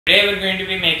Today we're going to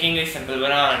be making a simple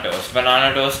banana toast.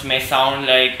 Banana toast may sound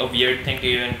like a weird thing to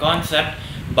you in concept,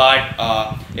 but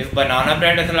if banana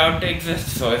bread is allowed to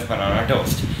exist, so is banana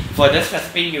toast. For this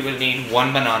recipe, you will need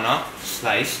 1 banana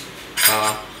sliced,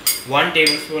 1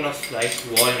 tablespoon of sliced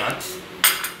walnuts,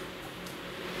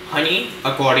 honey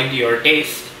according to your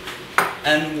taste,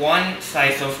 and 1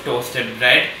 slice of toasted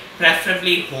bread,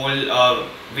 preferably whole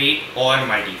wheat or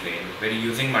multigrain. We're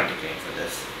using multigrain for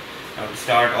this. Now to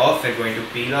start off, we're going to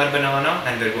peel our banana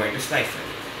and we're going to slice it.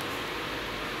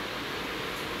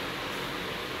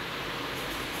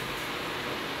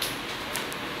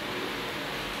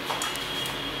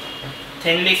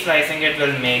 Thinly slicing it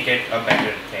will make it a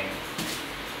better thing.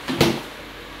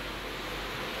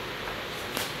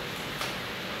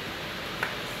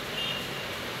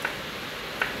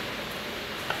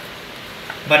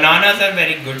 Bananas are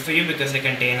very good for you because they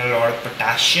contain a lot of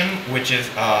potassium,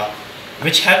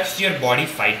 which helps your body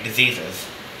fight diseases.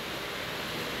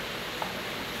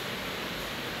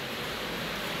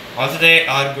 Also, they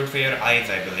are good for your eyes,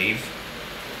 I believe.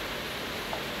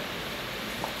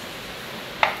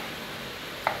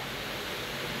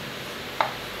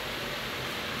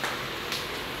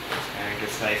 Just going to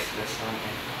slice this one in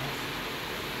half.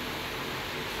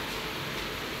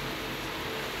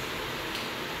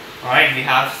 Alright, we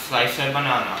have sliced our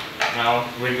banana. Now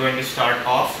we're going to start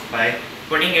off by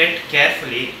putting it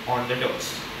carefully on the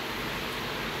toast.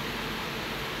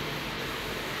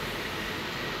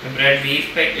 The bread we've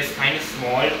picked is kind of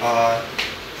small,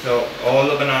 so all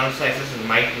the banana slices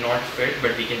might not fit,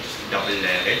 but we can just double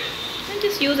layer it. And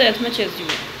just use as much as you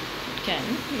can.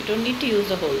 You don't need to use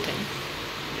the whole thing.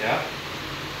 Yeah.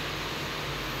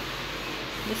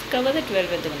 Just cover it well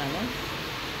with the banana.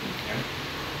 Okay.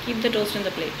 Keep the toast in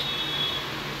the plate.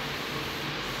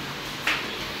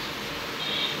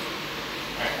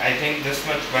 I think this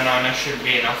much banana should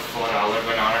be enough for our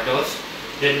banana toast.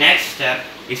 The next step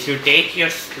is to take your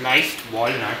sliced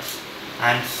walnuts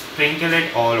and sprinkle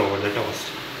it all over the toast.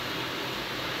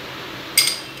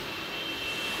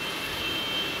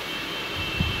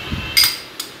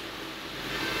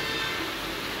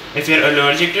 If you're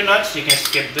allergic to nuts, you can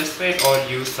skip this phase or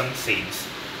use some seeds.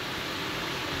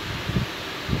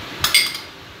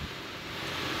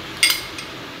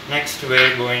 Next,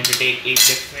 we're going to take a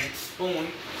different spoon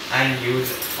and use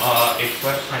it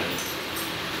for honey.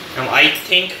 Now, I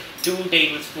think 2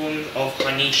 tablespoons of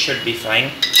honey should be fine.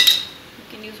 You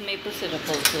can use maple syrup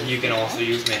also. You can also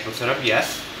use maple syrup,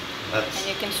 yes. And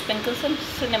you can sprinkle some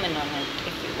cinnamon on it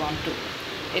if you want to,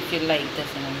 if you like the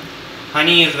cinnamon.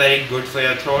 Honey is very good for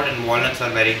your throat and walnuts are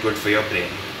very good for your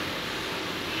brain.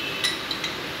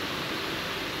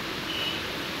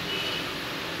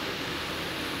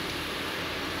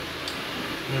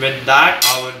 With that,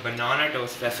 our banana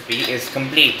toast recipe is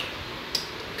complete.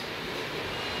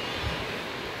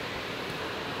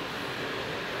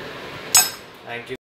 Thank you.